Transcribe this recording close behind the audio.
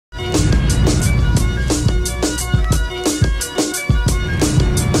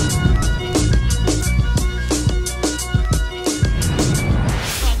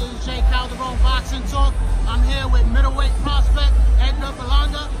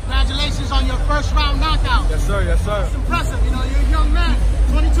Yes, sir. Yes, sir. It's impressive. You know, you're a young man.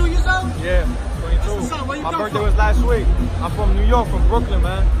 22 years old? Yeah, 22. My birthday was last week. I'm from New York, from Brooklyn,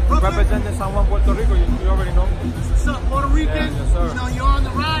 man. Brooklyn? Representing San Juan, Puerto Rico. You already know. What's up, Puerto Rican? Yeah, yes, sir. You know, you're on the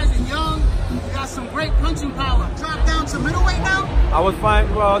rise and young. You got some great punching power. Drop down to middleweight now? I was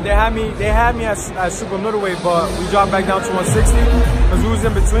fine. Well, they had me at super middleweight, but we dropped back down to 160 because we was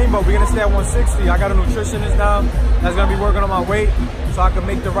in between. But we're gonna stay at 160. I got a nutritionist now that's gonna be working on my weight so I can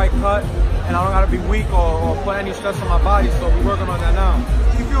make the right cut, and I don't gotta be weak or put any stress on my body. So we're working on that now.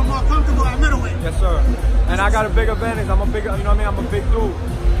 You feel more comfortable at middleweight? Yes, sir. And I got a big advantage. I'm a big, you know what I mean? I'm a big dude.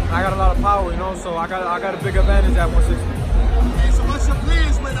 I got a lot of power, you know. So I got a big advantage at 160. Okay, so what's your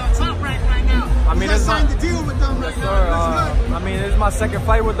plans with Top Rank right now? I mean, you just signed the deal with them right now. I mean, this is my second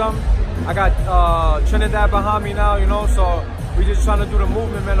fight with them. I got Trinidad behind me now, you know, so we just trying to do the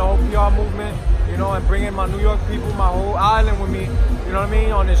movement, man, the whole PR movement, you know, and bring in my New York people, my whole island with me, you know what I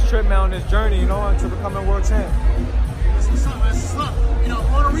mean, on this trip, man, on this journey, you know, to becoming world champ. That's what's up, that's what's up. You know,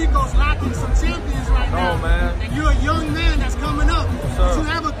 Puerto Rico's lacking some champions right now. Oh, man. And you're a young man that's coming up. Yes, sir. Did you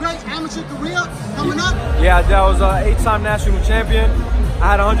have a great amateur career coming up? Yeah, I was an 8-time national champion.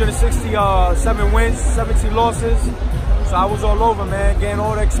 I had 167 wins, 17 losses. So I was all over, man, getting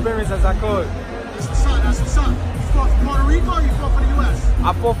all the experience as I could. That's what's up, that's what's up. You fought for Puerto Rico or you fought for the U.S.?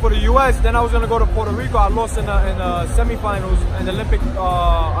 I fought for the U.S., then I was going to go to Puerto Rico. I lost in the semifinals in the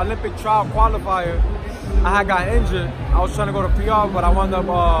Olympic trial qualifier. I had got injured. I was trying to go to PR, but I wound up,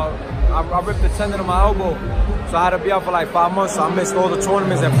 I ripped the tendon in my elbow. So I had to be out for like 5 months. So I missed all the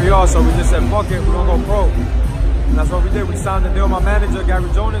tournaments at PR. So we just said, fuck it, we're going to go pro. And that's what we did. We signed the deal with my manager,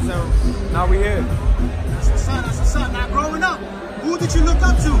 Gary Jonas, and now we're here. That's what's up, that's what's up. Now growing up, who did you look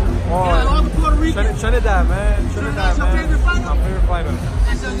up to? All the Puerto Ricans? Trinidad, man. Trinidad, your favorite fighter? My favorite fighter.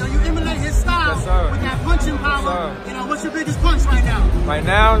 And so you emulate his style with that punching power. Yes, you know, what's your biggest punch right now? Right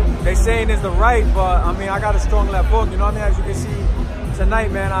now, they saying it's the right, but I mean, I got a strong left hook. You know what I mean? As you can see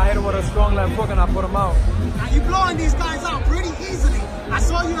tonight, man, I hit him with a strong left hook and I put him out. Now you blowing these guys out pretty easily. I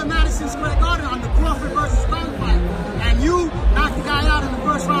saw you at Madison Square Garden on the Crawford versus Brown fight, and you knocked the guy out in the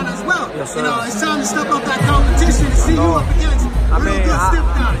first round as well. Yes, sir. You know, it's time to step up that competition and see you up against real good stiff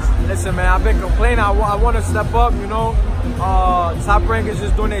guys. Listen, man, I've been complaining. I want to step up, you know. Top Rank is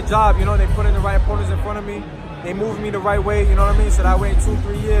just doing their job, you know. They put in the right opponents in front of me. They moved me the right way, you know what I mean? So that way in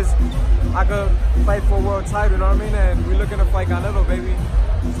 2-3 years, I could fight for a world title, you know what I mean? And we're looking to fight Canelo, baby.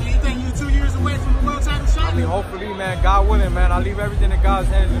 So you think you're 2 years away from a world title shot? I mean, hopefully, man, God willing, man. I leave everything in God's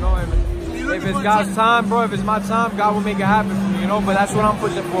hands, you know. And if it's God's time, bro, if it's my time, God will make it happen for me, you know. But that's what I'm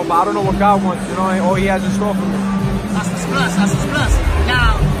pushing for. But I don't know what God wants, you know, and all He has in store for me. That's what's plus, that's what's plus.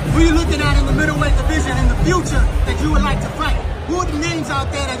 Now, who are you looking at in the middleweight division in the future that you would like to fight? Who are the names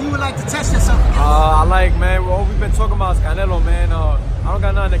out there that you would like to test yourself against? I like, man, what we've been talking about is Canelo, man. I don't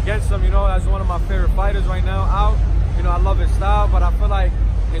got nothing against him, you know. That's one of my favorite fighters right now out. You know, I love his style, but I feel like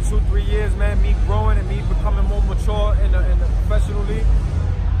in 2-3 years, man, me growing and me becoming more mature in the professional league,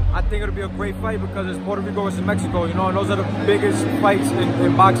 I think it'll be a great fight because it's Puerto Rico versus Mexico, you know, and those are the biggest fights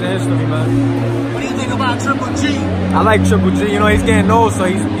in boxing history, man. What do you think about Triple G? I like Triple G, you know, he's getting old, so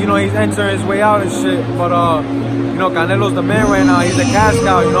he's entering his way out and shit. But you know, Canelo's the man right now. He's a cash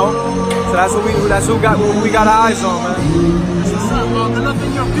cow, you know. So that's what we got our eyes on, man. That's what's up. Well, good luck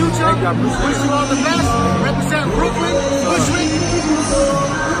in your future. Thank you, I appreciate it. Wish you all the best. Represent Brooklyn, Bushwick,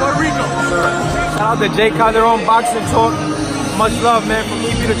 Puerto Rico. Shout out to Calderon Boxing Talk. Much love, man, from me,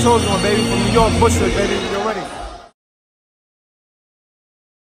 be the chosen one, baby. From New York, Bushwick, baby.